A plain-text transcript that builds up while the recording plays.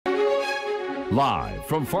Live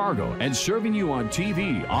from Fargo and serving you on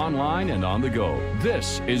TV, online, and on the go.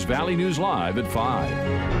 This is Valley News Live at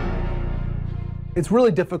 5. It's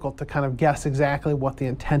really difficult to kind of guess exactly what the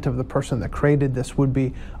intent of the person that created this would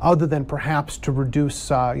be, other than perhaps to reduce,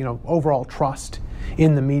 overall trust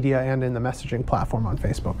in the media and in the messaging platform on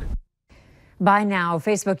Facebook. By now,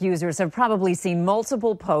 Facebook users have probably seen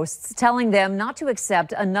multiple posts telling them not to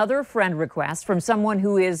accept another friend request from someone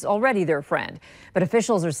who is already their friend. But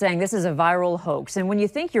officials are saying this is a viral hoax. And when you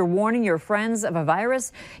think you're warning your friends of a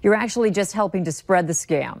virus, you're actually just helping to spread the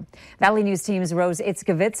scam. Valley News Team's Rose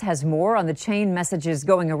Itzkovitz has more on the chain messages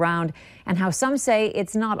going around and how some say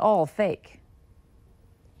it's not all fake.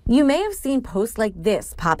 You may have seen posts like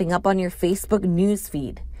this popping up on your Facebook news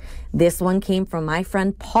feed. This one came from my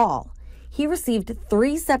friend Paul. He received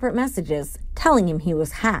 3 separate messages telling him he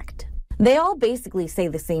was hacked. They all basically say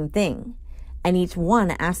the same thing, and each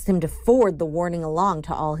one asked him to forward the warning along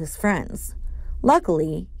to all his friends.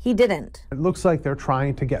 Luckily, he didn't. It looks like they're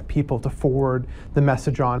trying to get people to forward the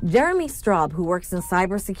message on. Jeremy Straub, who works in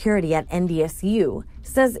cybersecurity at NDSU,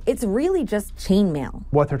 says it's really just chainmail.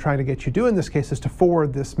 What they're trying to get you to do in this case is to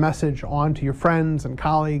forward this message on to your friends and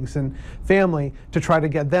colleagues and family to try to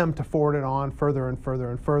get them to forward it on further and further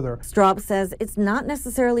and further. Straub says it's not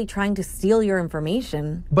necessarily trying to steal your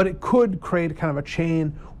information, but it could create kind of a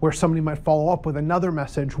chain where somebody might follow up with another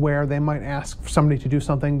message where they might ask somebody to do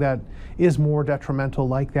something that is more detrimental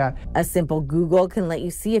like that. A simple Google can let you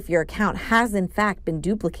see if your account has in fact been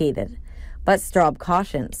duplicated. But Straub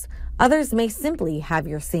cautions, others may simply have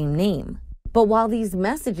your same name. But while these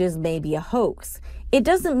messages may be a hoax, it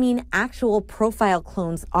doesn't mean actual profile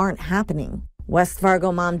clones aren't happening. West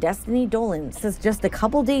Fargo mom Destiny Dolan says just a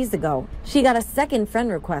couple days ago, she got a second friend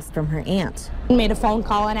request from her aunt. Made a phone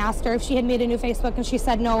call and asked her if she had made a new Facebook, and she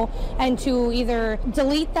said no, and to either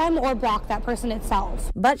delete them or block that person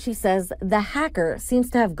itself. But she says the hacker seems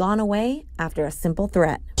to have gone away after a simple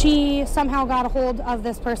threat. She somehow got a hold of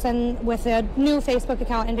this person with a new Facebook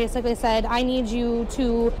account and basically said, I need you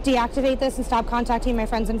to deactivate this and stop contacting my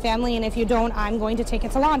friends and family, and if you don't, I'm going to take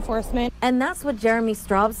it to law enforcement. And that's what Jeremy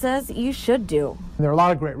Straub says you should do. There are a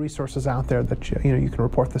lot of great resources out there that you can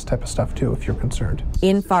report this type of stuff to if you're concerned.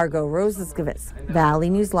 In Fargo, Rose Itzkovitz,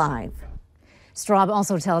 Valley News Live. Straub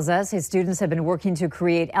also tells us his students have been working to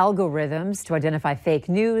create algorithms to identify fake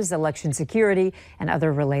news, election security, and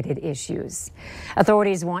other related issues.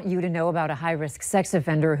 Authorities want you to know about a high-risk sex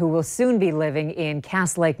offender who will soon be living in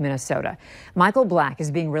Cass Lake, Minnesota. Michael Black is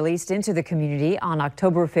being released into the community on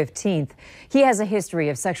October 15th. He has a history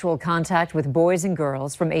of sexual contact with boys and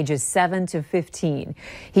girls from ages 7 to 15.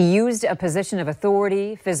 He used a position of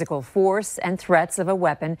authority, physical force, and threats of a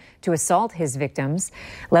weapon to assault his victims.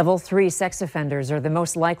 Level 3 sex offenders are the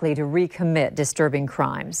most likely to recommit disturbing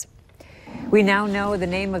crimes. We now know the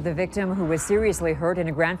name of the victim who was seriously hurt in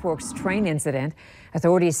a Grand Forks train incident.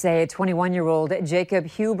 Authorities say 21-year-old Jacob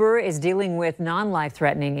Huber is dealing with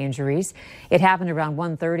non-life-threatening injuries. It happened around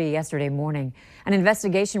 1:30 yesterday morning. An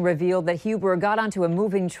investigation revealed that Huber got onto a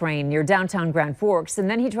moving train near downtown Grand Forks, and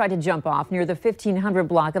then he tried to jump off near the 1500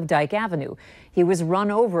 block of Dyke Avenue. He was run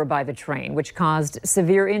over by the train, which caused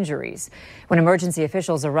severe injuries. When emergency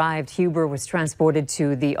officials arrived, Huber was transported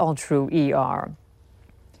to the Altru ER.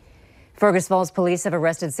 Fergus Falls police have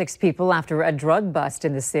arrested 6 people after a drug bust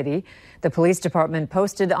in the city. The police department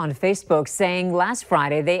posted on Facebook saying last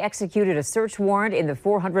Friday they executed a search warrant in the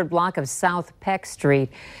 400 block of South Peck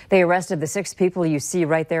Street. They arrested the 6 people you see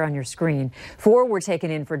right there on your screen. 4 were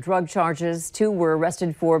taken in for drug charges. 2 were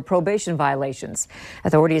arrested for probation violations.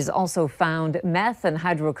 Authorities also found meth and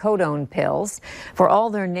hydrocodone pills. For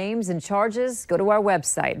all their names and charges, go to our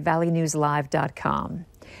website, valleynewslive.com.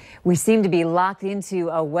 We seem to be locked into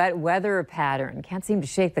a wet weather pattern. Can't seem to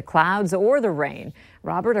shake the clouds or the rain.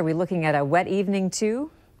 Robert, are we looking at a wet evening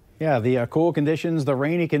too? Yeah, the cool conditions, the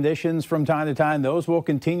rainy conditions from time to time, those will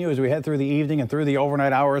continue as we head through the evening and through the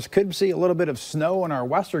overnight hours. Could see a little bit of snow in our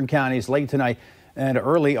western counties late tonight and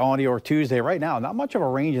early on your Tuesday. Right now, not much of a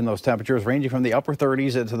range in those temperatures, ranging from the upper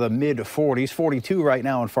 30s into the mid 40s. 42 right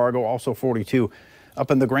now in Fargo, also 42 up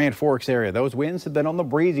in the Grand Forks area. Those winds have been on the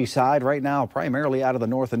breezy side right now, primarily out of the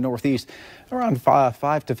north and northeast, around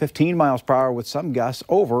 5 to 15 miles per hour with some gusts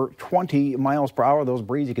over 20 miles per hour. Those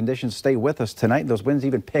breezy conditions stay with us tonight. Those winds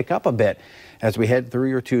even pick up a bit as we head through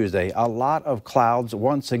your Tuesday. A lot of clouds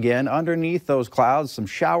once again. Underneath those clouds, some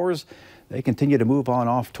showers. They continue to move on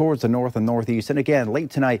off towards the north and northeast. And again, late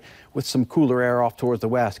tonight with some cooler air off towards the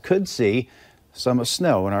west. Could see some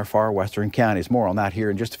snow in our far western counties. More on that here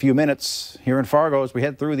in just a few minutes. Here in Fargo, as we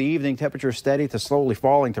head through the evening, temperature steady to slowly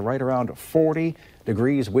falling to right around 40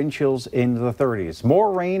 degrees, wind chills in the 30s.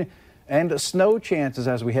 More rain and snow chances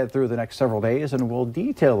as we head through the next several days, and we'll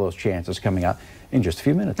detail those chances coming up in just a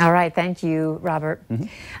few minutes. All right, thank you, Robert.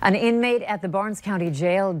 An inmate at the Barnes County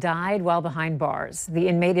Jail died while behind bars. The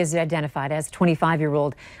inmate is identified as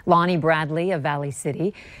 25-year-old Lonnie Bradley of Valley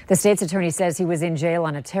City. The state's attorney says he was in jail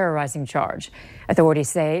on a terrorizing charge. Authorities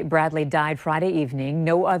say Bradley died Friday evening.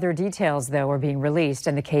 No other details, though, are being released,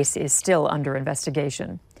 and the case is still under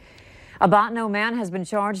investigation. A Botno man has been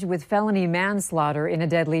charged with felony manslaughter in a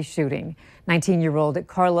deadly shooting. 19-year-old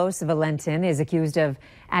Carlos Valentin is accused of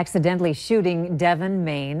accidentally shooting Devon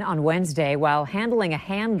Main on Wednesday while handling a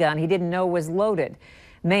handgun he didn't know was loaded.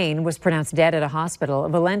 Main was pronounced dead at a hospital.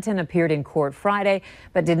 Valentin appeared in court Friday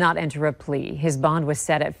but did not enter a plea. His bond was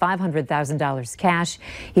set at $500,000 cash.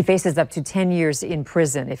 He faces up to 10 years in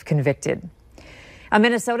prison if convicted. A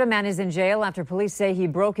Minnesota man is in jail after police say he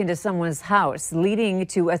broke into someone's house, leading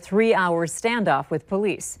to a 3-hour standoff with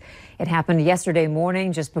police. It happened yesterday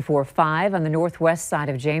morning just before 5 on the northwest side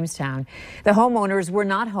of Jamestown. The homeowners were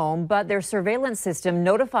not home, but their surveillance system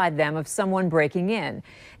notified them of someone breaking in.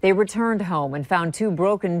 They returned home and found 2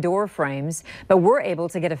 broken door frames, but were able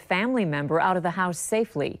to get a family member out of the house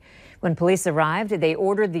safely. When police arrived, they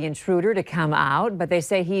ordered the intruder to come out, but they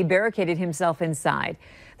say he barricaded himself inside.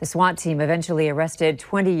 The SWAT team eventually arrested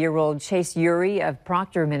 20-year-old Chase Urey of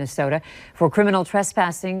Proctor, Minnesota, for criminal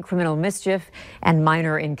trespassing, criminal mischief, and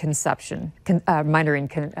minor in consumption.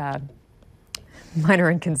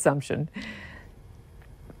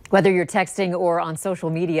 Whether you're texting or on social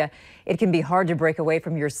media, it can be hard to break away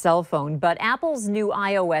from your cell phone, but Apple's new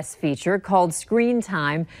iOS feature called Screen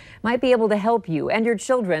Time might be able to help you and your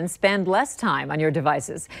children spend less time on your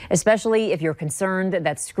devices, especially if you're concerned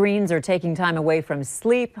that screens are taking time away from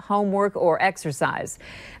sleep, homework, or exercise.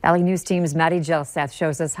 Valley News Team's Maddie Gelseth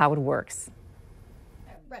shows us how it works.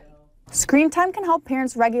 Screen time can help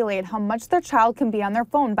parents regulate how much their child can be on their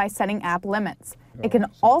phone by setting app limits. It can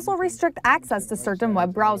also restrict access to certain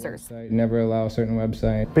web browsers. Never allow certain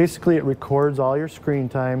websites. Basically, it records all your screen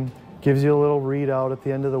time, gives you a little readout at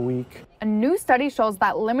the end of the week. A new study shows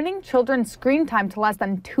that limiting children's screen time to less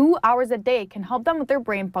than 2 hours a day can help them with their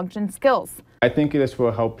brain function skills. I think this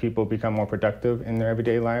will help people become more productive in their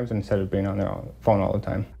everyday lives instead of being on their phone all the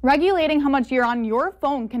time. Regulating how much you're on your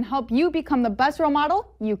phone can help you become the best role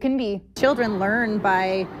model you can be. Children learn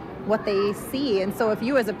by what they see, and so if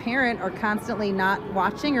you as a parent are constantly not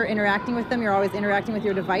watching or interacting with them, you're always interacting with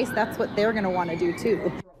your device, that's what they're going to want to do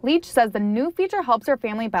too. Leach says the new feature helps her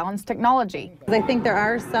family balance technology. I think there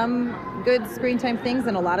are some good screen time things,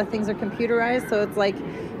 and a lot of things are computerized, so it's like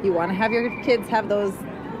you want to have your kids have those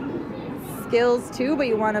skills too, but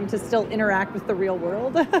you want them to still interact with the real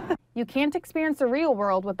world. You can't experience the real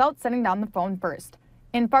world without setting down the phone first.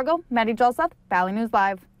 In Fargo, Maddie Gelseth, Valley News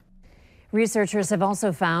Live. Researchers have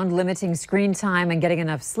also found limiting screen time and getting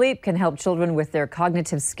enough sleep can help children with their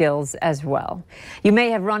cognitive skills as well. You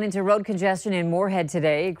may have run into road congestion in Moorhead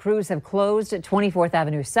today. Crews have closed 24th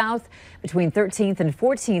Avenue South between 13th and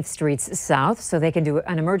 14th Streets South so they can do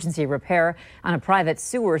an emergency repair on a private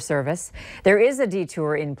sewer service. There is a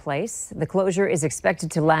detour in place. The closure is expected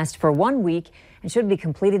to last for 1 week and should be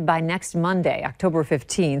completed by next Monday, October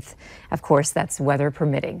 15th. Of course, that's weather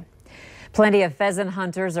permitting. Plenty of pheasant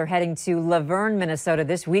hunters are heading to Laverne, Minnesota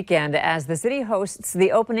this weekend as the city hosts the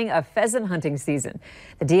opening of pheasant hunting season.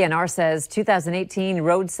 The DNR says 2018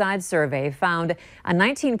 roadside survey found a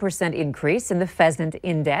 19% increase in the pheasant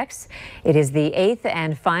index. It is the 8th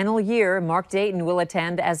and final year Mark Dayton will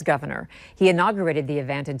attend as governor. He inaugurated the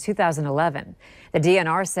event in 2011. The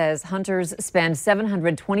DNR says hunters spend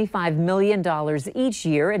 $725 million each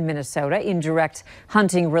year in Minnesota in direct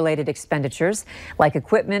hunting-related expenditures like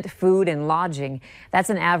equipment, food, and lodging. That's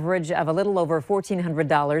an average of a little over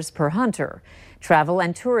 $1,400 per hunter. Travel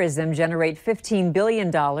and tourism generate $15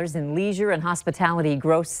 billion in leisure and hospitality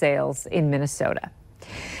gross sales in Minnesota.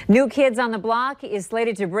 New Kids on the Block is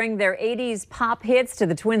slated to bring their 80s pop hits to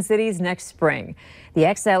the Twin Cities next spring. The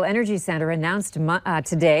Xcel Energy Center announced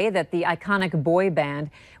today that the iconic boy band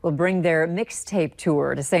will bring their mixtape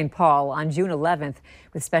tour to St. Paul on June 11th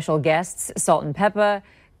with special guests Salt-N-Pepa,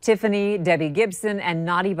 Tiffany, Debbie Gibson, and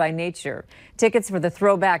Naughty by Nature. Tickets for the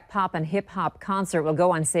throwback pop and hip hop concert will go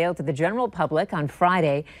on sale to the general public on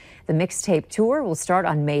Friday. The mixtape tour will start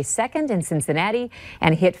on May 2nd in Cincinnati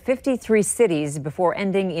and hit 53 cities before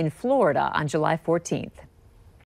ending in Florida on July 14th.